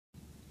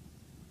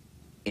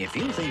If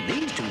you think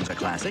these tunes are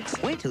classics,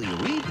 wait till you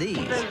read these.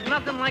 There's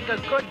nothing like a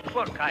good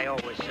book, I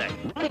always say.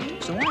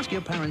 Right. So ask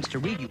your parents to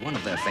read you one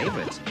of their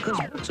favorites, because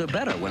books are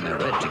better when they're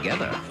read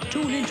together.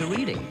 Tune into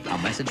Reading, a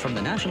message from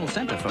the National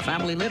Center for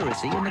Family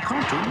Literacy and the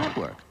Cartoon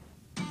Network.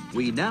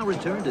 We now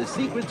return to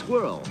Secret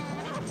Squirrel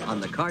on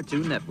the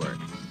Cartoon Network.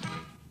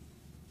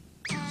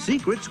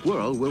 Secret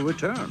Squirrel will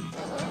return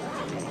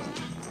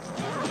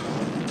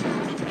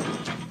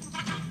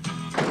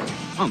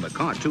on the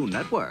Cartoon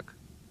Network.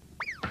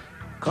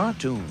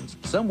 Cartoons.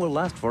 Some will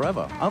last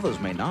forever, others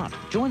may not.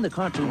 Join the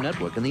Cartoon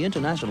Network and the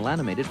International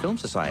Animated Film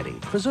Society.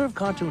 Preserve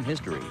cartoon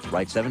history.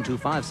 Write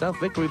 725 South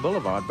Victory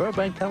Boulevard,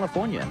 Burbank,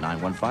 California,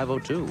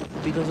 91502.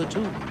 Because a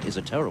tune is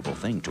a terrible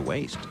thing to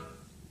waste.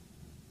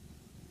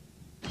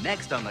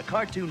 Next on the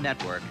Cartoon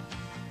Network.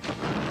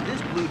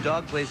 This blue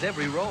dog plays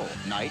every role.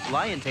 Knight,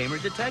 lion tamer,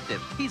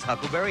 detective. He's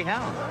Huckleberry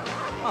Hound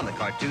on the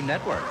Cartoon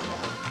Network.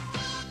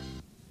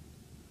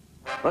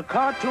 The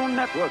Cartoon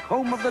Network,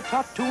 home of the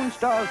top toon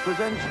stars,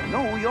 presents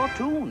Know Your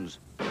Tunes.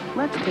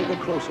 Let's take a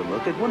closer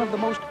look at one of the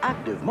most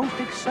active, most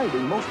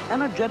exciting, most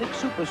energetic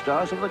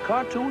superstars of the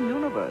cartoon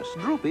universe,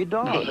 Droopy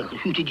Dog. Well,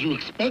 who did you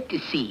expect to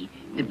see?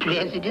 The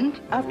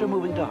president? After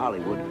moving to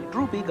Hollywood,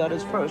 Droopy got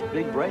his first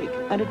big break,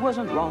 and it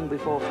wasn't long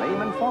before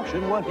fame and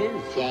fortune were his.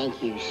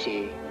 Thank you,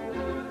 sir.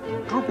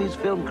 Droopy's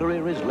film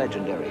career is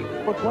legendary,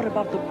 but what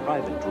about the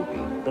private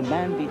Droopy, the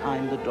man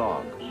behind the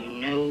dog? You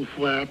know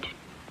what?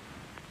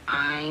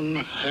 I'm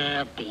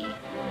happy.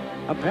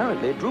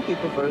 Apparently, Droopy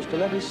prefers to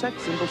let his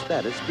sex symbol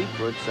status speak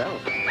for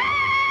itself.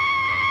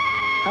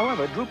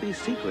 However, Droopy's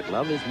secret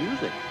love is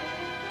music.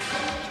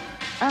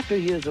 After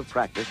years of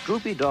practice,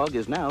 Droopy Dog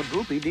is now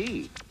Droopy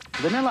D.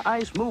 Vanilla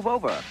Ice, move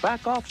over.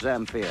 Back off,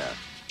 Zamfir.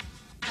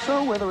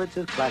 So whether it's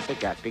his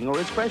classic acting or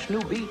his fresh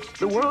new beats,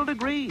 the world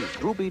agrees.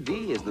 Droopy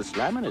D is the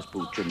slamminest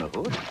pooch in the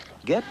hood.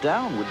 Get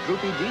down with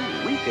Droopy D,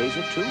 weekdays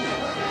at 2,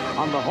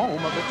 on the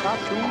home of the top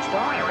toon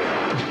star,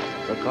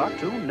 the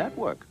Cartoon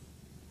Network.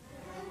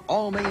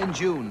 All May and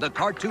June, the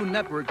Cartoon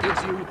Network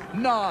gives you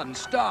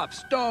non-stop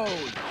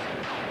Stones.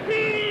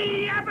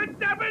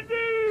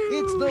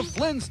 It's the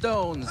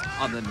Flintstones.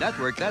 On the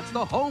network, that's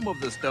the home of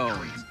the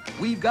Stones.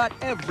 We've got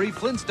every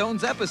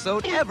Flintstones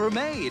episode ever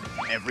made,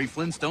 every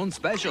Flintstone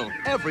special,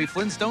 every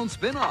Flintstone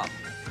spin-off.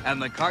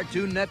 And the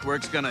Cartoon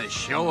Network's gonna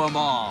show them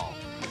all.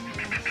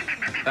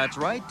 That's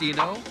right,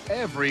 Dino,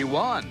 every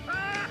one.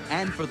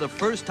 And for the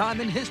first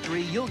time in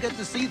history, you'll get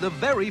to see the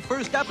very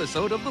first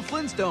episode of the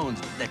Flintstones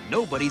that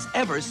nobody's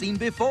ever seen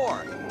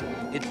before.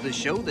 It's the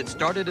show that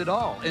started it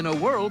all in a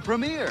world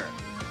premiere.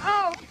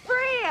 Oh,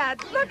 Fred,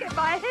 look at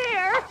my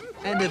hair.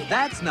 And if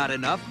that's not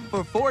enough,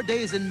 for 4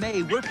 days in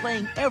May, we're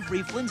playing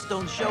every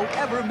Flintstones show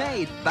ever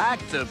made, back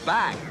to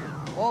back.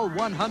 All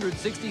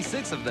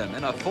 166 of them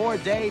in a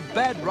 4-day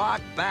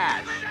bedrock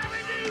bash.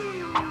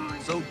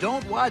 So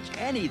don't watch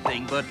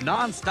anything but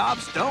non-stop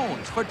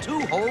Stones for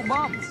 2 whole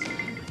months.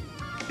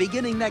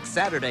 Beginning next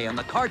Saturday on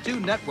the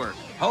Cartoon Network,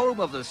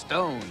 home of the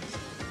Stones.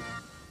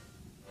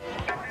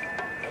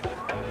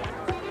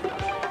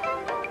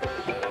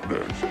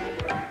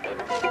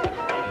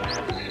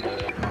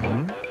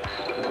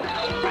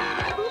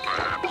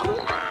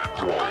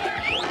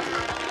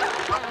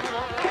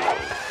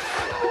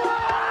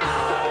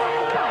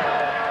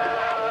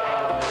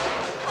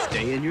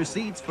 Stay in your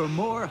seats for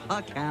more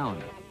Huck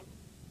Hound.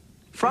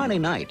 Friday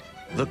night,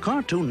 the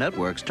Cartoon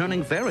Network's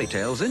turning fairy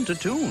tales into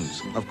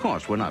tunes. Of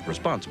course, we're not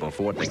responsible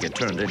for what they get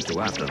turned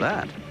into after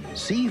that.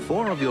 See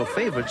 4 of your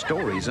favorite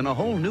stories in a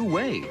whole new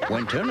way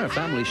when Turner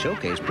Family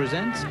Showcase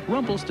presents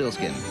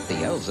Rumpelstiltskin,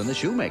 The Elves and the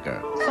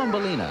Shoemaker,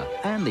 Thumbelina,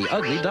 and The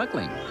Ugly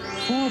Duckling.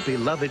 4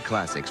 beloved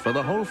classics for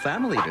the whole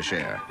family to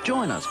share.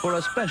 Join us for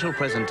a special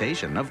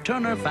presentation of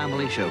Turner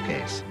Family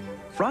Showcase.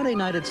 Friday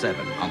night at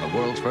 7 on the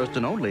world's first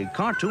and only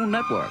Cartoon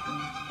Network.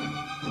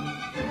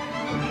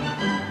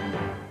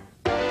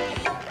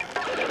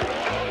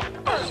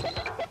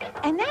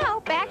 And now,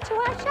 back to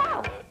our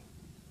show.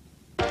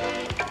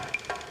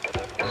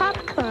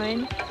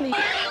 Popcorn, please.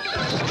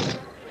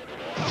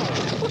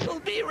 We'll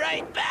be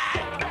right back.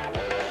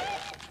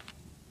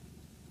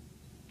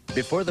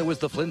 Before there was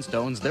the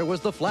Flintstones, there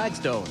was the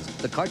Flagstones.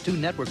 The Cartoon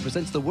Network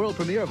presents the world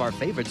premiere of our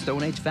favorite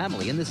Stone Age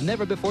family in this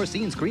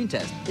never-before-seen screen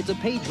test. It's a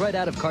page right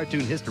out of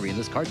cartoon history in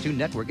this Cartoon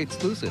Network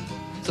exclusive.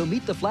 So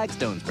meet the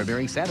Flagstones,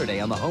 premiering Saturday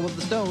on the home of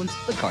the Stones,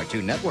 the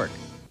Cartoon Network.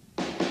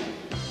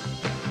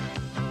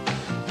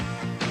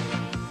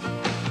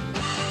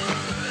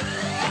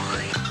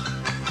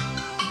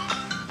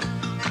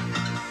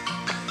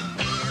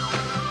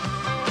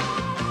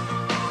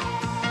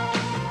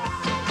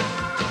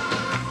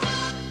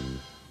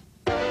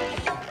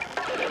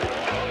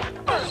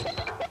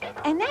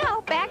 And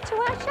now, back to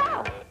our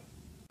show.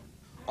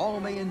 All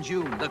May and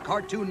June, the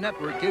Cartoon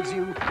Network gives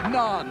you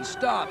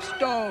non-stop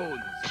Stones.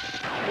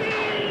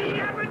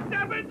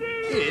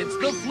 It's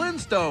the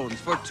Flintstones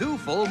for 2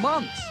 full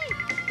months.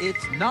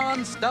 It's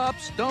non-stop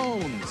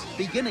Stones,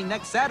 beginning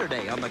next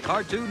Saturday on the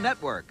Cartoon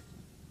Network.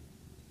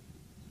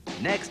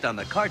 Next on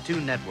the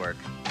Cartoon Network,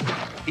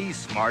 he's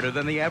smarter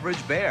than the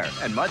average bear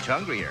and much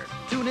hungrier.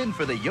 Tune in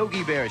for the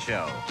Yogi Bear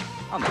Show.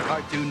 on the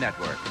Cartoon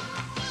Network.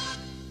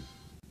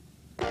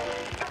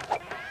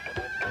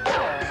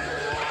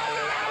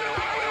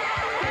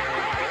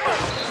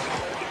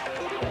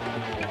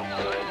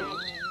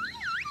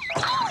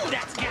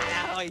 That's gotta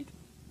hide.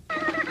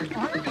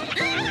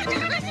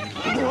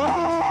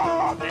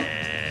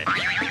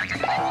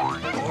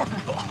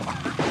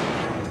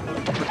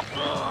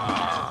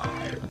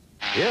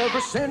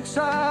 Ever since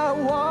I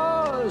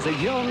was a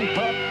young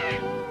pup,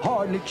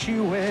 hardly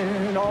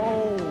chewing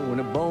on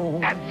a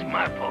bone, That's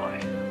my boy.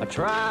 I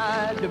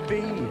tried to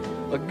be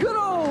a good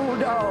old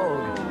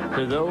dog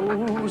to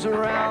those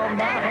around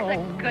my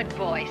home. Good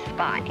boy,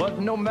 Spot. But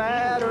no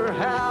matter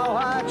how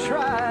I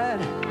tried,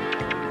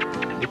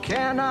 it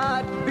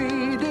cannot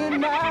be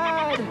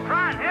denied.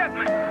 Ron, help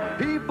me.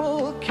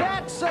 People,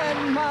 cats,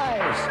 and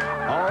mice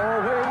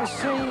always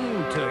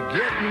seem to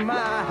get in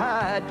my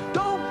hide.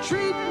 Don't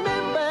treat me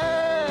bad.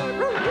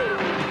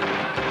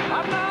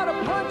 I'm not a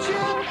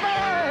punching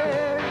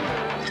bag.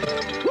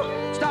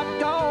 Stop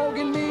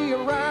dogging me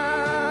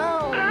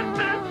around,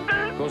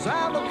 'cause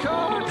I'm a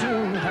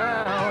cartoon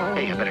hound.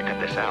 Hey, you better cut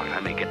this out. I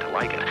may get to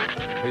like it.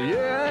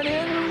 Yeah, and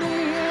in the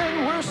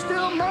end, we're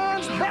still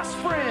man's best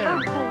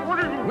friend.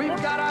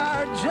 We've got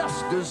our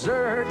just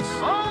desserts.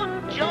 Oh,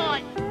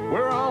 joy.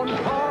 We're on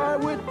par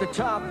with the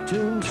top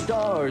toon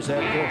stars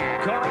at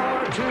the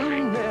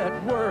Cartoon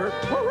Network.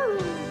 Woo-hoo.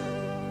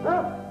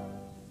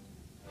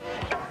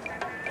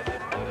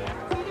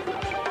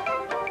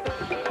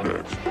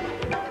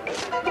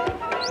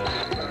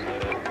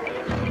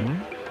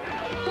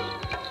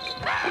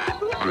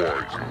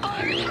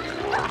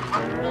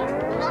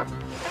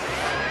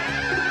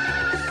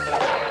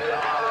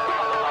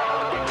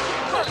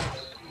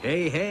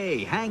 Hey,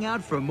 hey, hang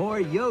out for more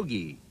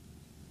Yogi.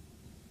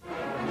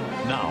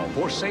 Now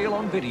for sale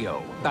on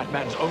video,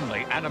 Batman's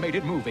only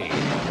animated movie.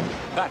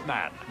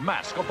 Batman,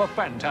 Mask of the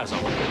Phantasm.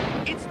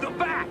 It's the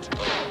Bat!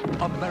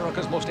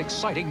 America's most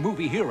exciting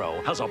movie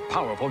hero has a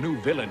powerful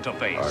new villain to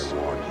face. I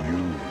want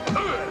you.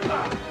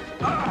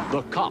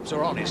 The cops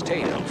are on his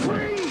tail.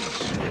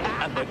 Freeze!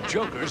 And the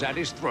Joker's at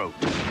his throat.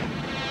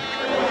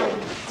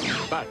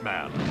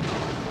 Batman,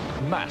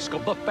 Mask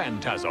of the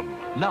Phantasm.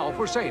 Now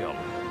for sale.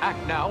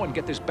 Act now and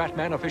get this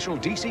Batman official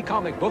DC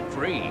comic book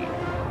free.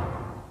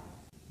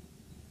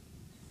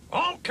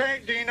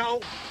 Okay,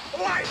 Dino.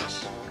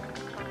 Lights.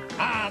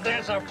 Ah,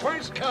 there's our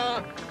first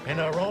car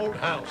in our old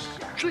house.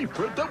 Gee,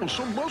 Fred, that was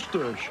some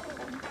mustache.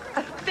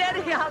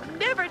 Betty, I'll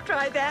never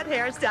try that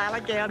hairstyle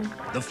again.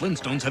 The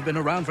Flintstones have been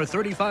around for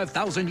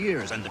 35,000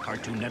 years, and the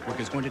Cartoon Network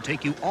is going to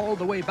take you all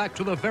the way back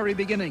to the very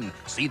beginning.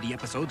 See the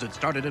episodes that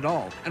started it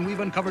all, and we've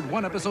uncovered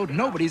one episode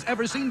nobody's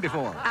ever seen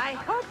before. I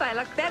hope I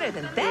look better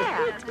than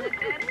that.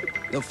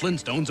 The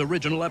Flintstones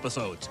original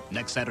episodes,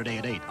 next Saturday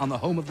at 8 on the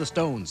home of the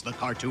Stones, the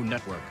Cartoon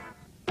Network.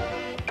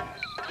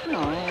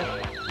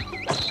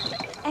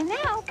 And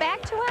now,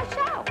 back to our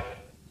show.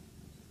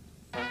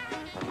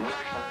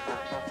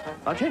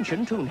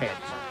 Attention,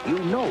 Toonheads. You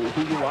know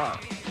who you are.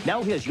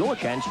 Now here's your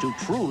chance to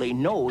truly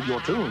know your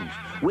tunes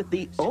with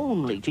the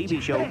only TV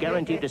show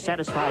guaranteed to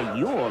satisfy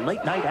your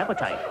late-night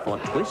appetite for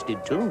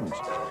twisted tunes.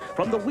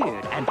 From the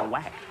weird and the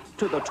whack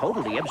to the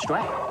totally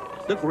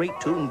abstract. The great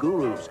tune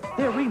gurus,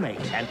 their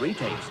remakes and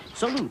retakes,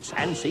 salutes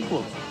and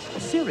sequels.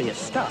 Serious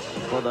stuff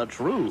for the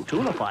true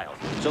tunophile.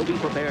 So be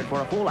prepared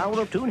for a full hour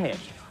of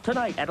Toonheads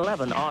tonight at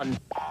 11 on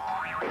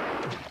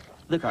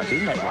the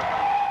Cartoon Network.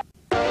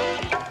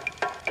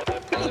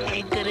 You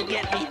ain't gonna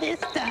get me this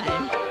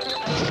time.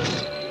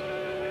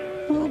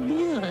 Oh,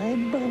 my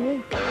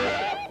boy.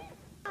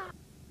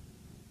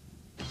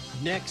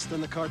 Next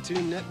on the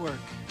Cartoon Network,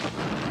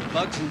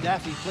 Bugs and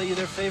Daffy play you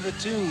their favorite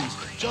tunes.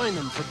 Join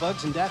them for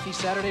Bugs and Daffy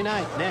Saturday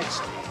night,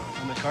 next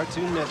on the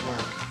Cartoon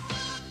Network.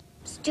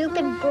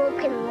 Stupid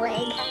broken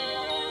leg.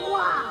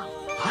 Wow.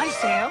 Hi,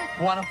 Sam.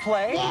 Wanna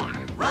play? Yeah.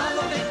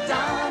 Ronald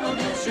McDonald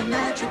is your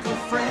magical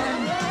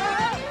friend.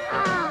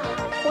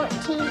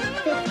 14,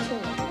 15.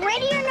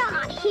 Ready or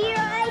not, here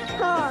I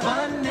come.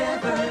 Fun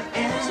never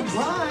ends.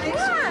 Surprise!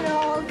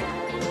 Ronald!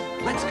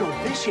 Let's go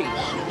fishing.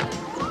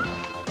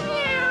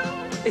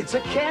 It's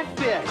a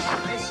catfish.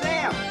 Hey,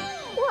 Sam.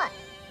 What?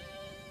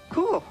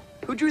 Cool.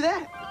 Who drew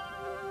that?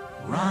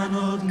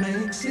 Ronald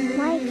makes it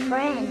My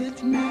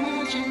friend.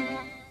 magic.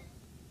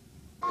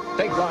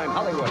 Dateline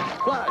Hollywood.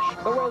 Flash,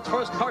 the world's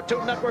first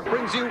Cartoon Network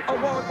brings you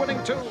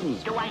award-winning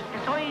tunes. Do I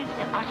deserve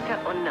an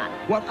Oscar or not?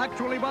 Well,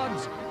 actually,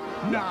 Bugs,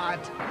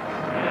 not.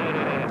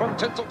 From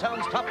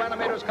Tinseltown's top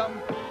animators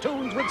come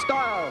tunes with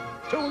style,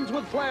 tunes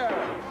with flair,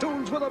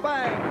 tunes with a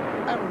bang,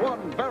 and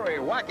one very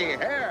wacky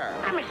hair.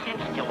 I'm a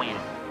sense to win.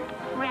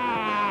 Really,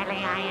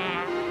 I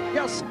am.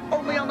 Yes,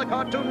 only on the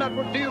Cartoon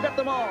Network do you get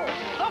them all.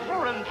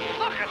 Suffering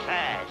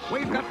circuses.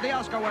 We've got the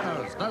Oscar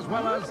winners, as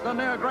well as the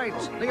near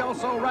greats, the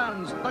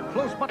also-rans, the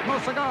close but no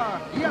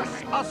cigar.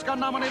 Yes,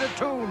 Oscar-nominated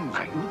tunes.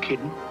 Are you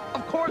kidding?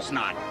 Of course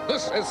not.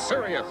 This is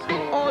serious.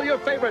 All your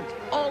favorites,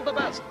 all the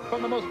best,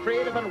 from the most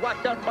creative and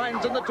whacked-out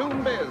minds in the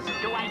tune biz.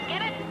 Do I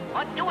get it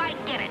or do I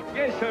get it?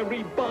 Yes, sir,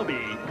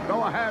 Bobby.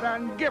 Go ahead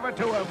and give it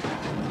to him.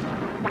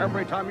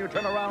 Every time you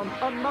turn around,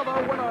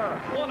 another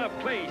winner. What a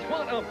place,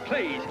 what a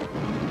place.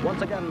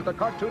 Once again, the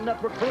Cartoon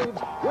Network proves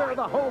we're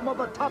the home of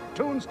the top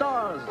toon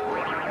stars.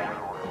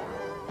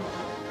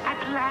 At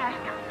last,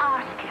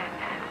 Oscar.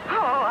 Oh,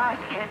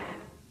 Oscar.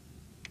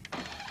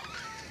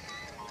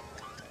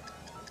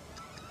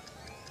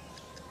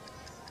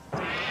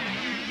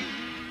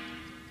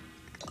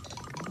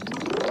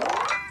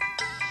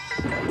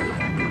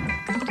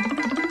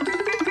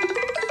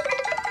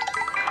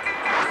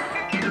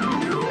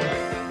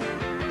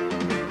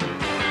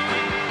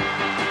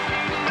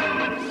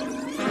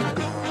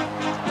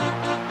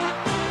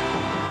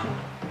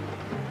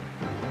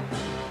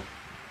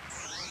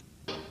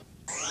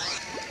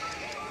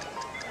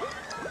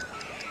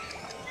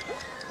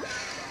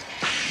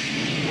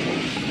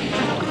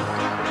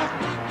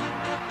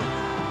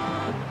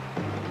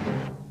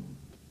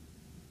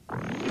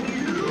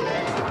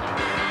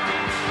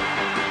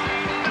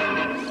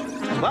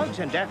 Bugs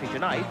and Daffy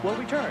Tonight will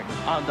return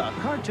on the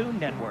Cartoon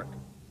Network.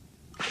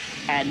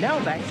 And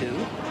now back to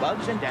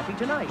Bugs and Daffy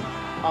Tonight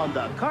on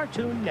the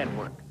Cartoon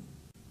Network.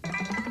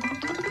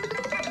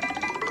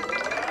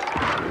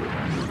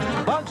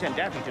 Bugs and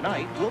Daffy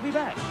Tonight will be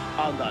back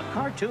on the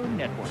Cartoon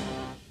Network.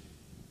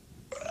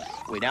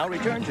 We now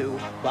return to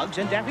Bugs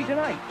and Daffy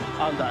Tonight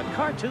on the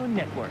Cartoon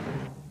Network.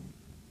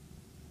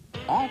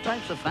 All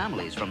types of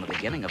families from the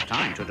beginning of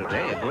time to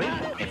today agree.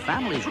 If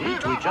families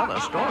read to each other,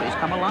 stories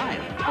come alive.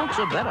 Books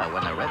are better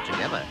when they're read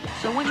together.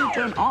 So when you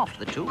turn off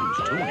the tunes,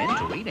 tune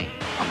into reading.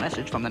 A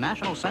message from the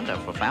National Center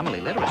for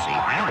Family Literacy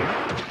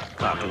and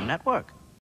Cartoon Network.